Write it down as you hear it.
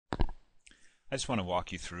I just want to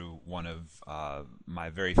walk you through one of my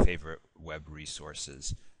very favorite web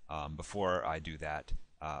resources. Before I do that,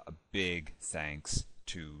 a big thanks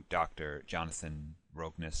to Dr. Jonathan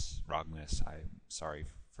Rognes. I'm sorry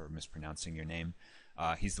for mispronouncing your name.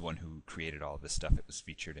 He's the one who created all of this stuff. It was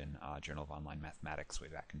featured in Journal of Online Mathematics way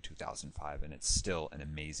back in 2005, and it's still an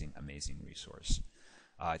amazing, amazing resource.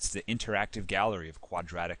 It's the interactive gallery of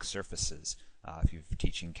quadratic surfaces. If you're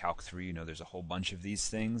teaching Calc 3, you know there's a whole bunch of these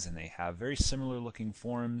things, and they have very similar looking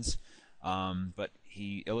forms, but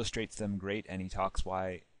he illustrates them great, and he talks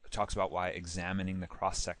about why examining the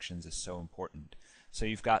cross sections is so important. So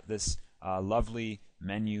you've got this lovely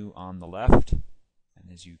menu on the left,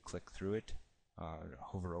 and as you click through it,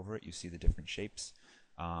 hover over it, you see the different shapes.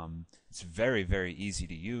 It's very, very easy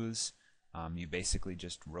to use. You basically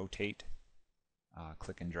just rotate,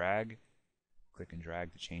 click and drag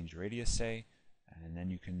to change radius, say, and then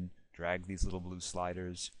you can drag these little blue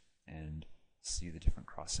sliders and see the different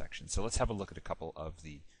cross sections. So let's have a look at a couple of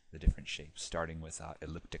the different shapes, starting with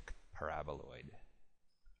elliptic paraboloid.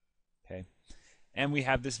 Okay, and we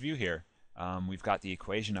have this view here. We've got the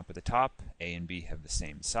equation up at the top. A and B have the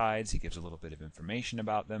same sides. He gives a little bit of information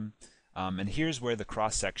about them. And here's where the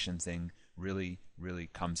cross-section thing really, really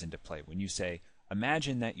comes into play. When you say,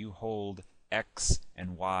 imagine that you hold x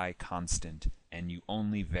and y constant and you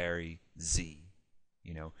only vary z.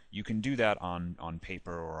 You know, you can do that on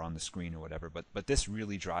paper or on the screen or whatever, but this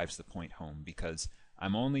really drives the point home because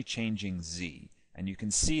I'm only changing z, and you can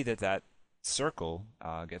see that circle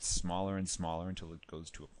gets smaller and smaller until it goes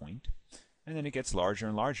to a point, and then it gets larger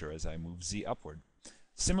and larger as I move z upward.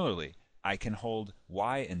 Similarly, I can hold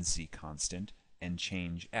y and z constant and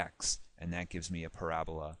change x, and that gives me a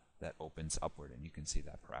parabola that opens upward, and you can see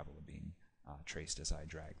that parabola being traced as I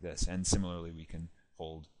drag this. And similarly, we can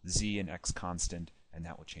hold z and x constant, and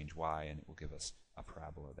that will change y, and it will give us a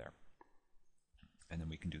parabola there. And then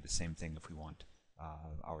we can do the same thing if we want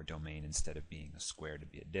our domain, instead of being a square, to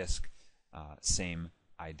be a disk. Same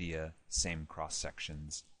idea, same cross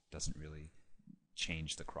sections. Doesn't really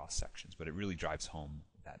change the cross sections, but it really drives home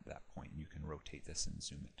that point. You can rotate this and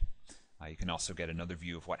zoom it. You can also get another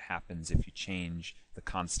view of what happens if you change the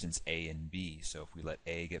constants a and b. So if we let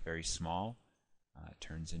a get very small, it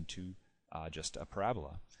turns into just a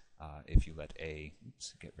parabola. If you let a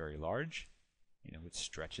get very large, you know, it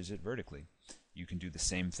stretches it vertically. You can do the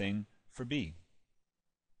same thing for b,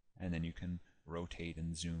 and then you can rotate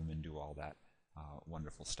and zoom and do all that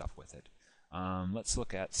wonderful stuff with it. Let's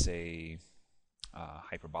look at, say,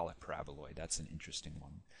 hyperbolic paraboloid. That's an interesting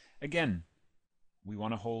one. Again, we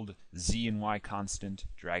want to hold z and y constant,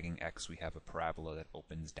 dragging x, we have a parabola that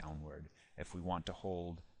opens downward. If we want to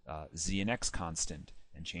hold z and x constant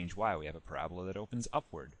and change y, we have a parabola that opens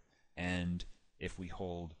upward. And if we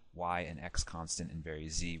hold y and x constant and vary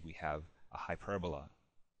z, we have a hyperbola.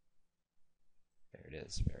 There it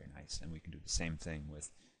is, very nice. And we can do the same thing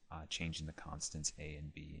with changing the constants a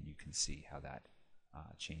and b, and you can see how that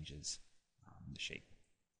changes the shape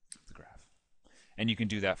of the graph. And you can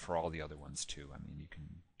do that for all the other ones too. I mean, you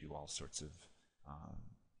can do all sorts of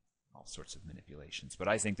manipulations. But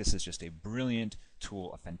I think this is just a brilliant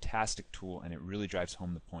tool, a fantastic tool, and it really drives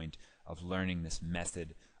home the point of learning this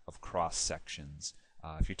method of cross sections.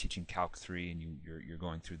 If you're teaching Calc 3 and you're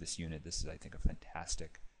going through this unit, this is, I think, a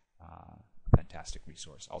fantastic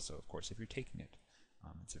resource. Also, of course, if you're taking it,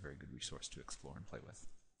 it's a very good resource to explore and play with.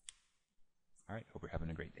 All right, hope you're having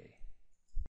a great day.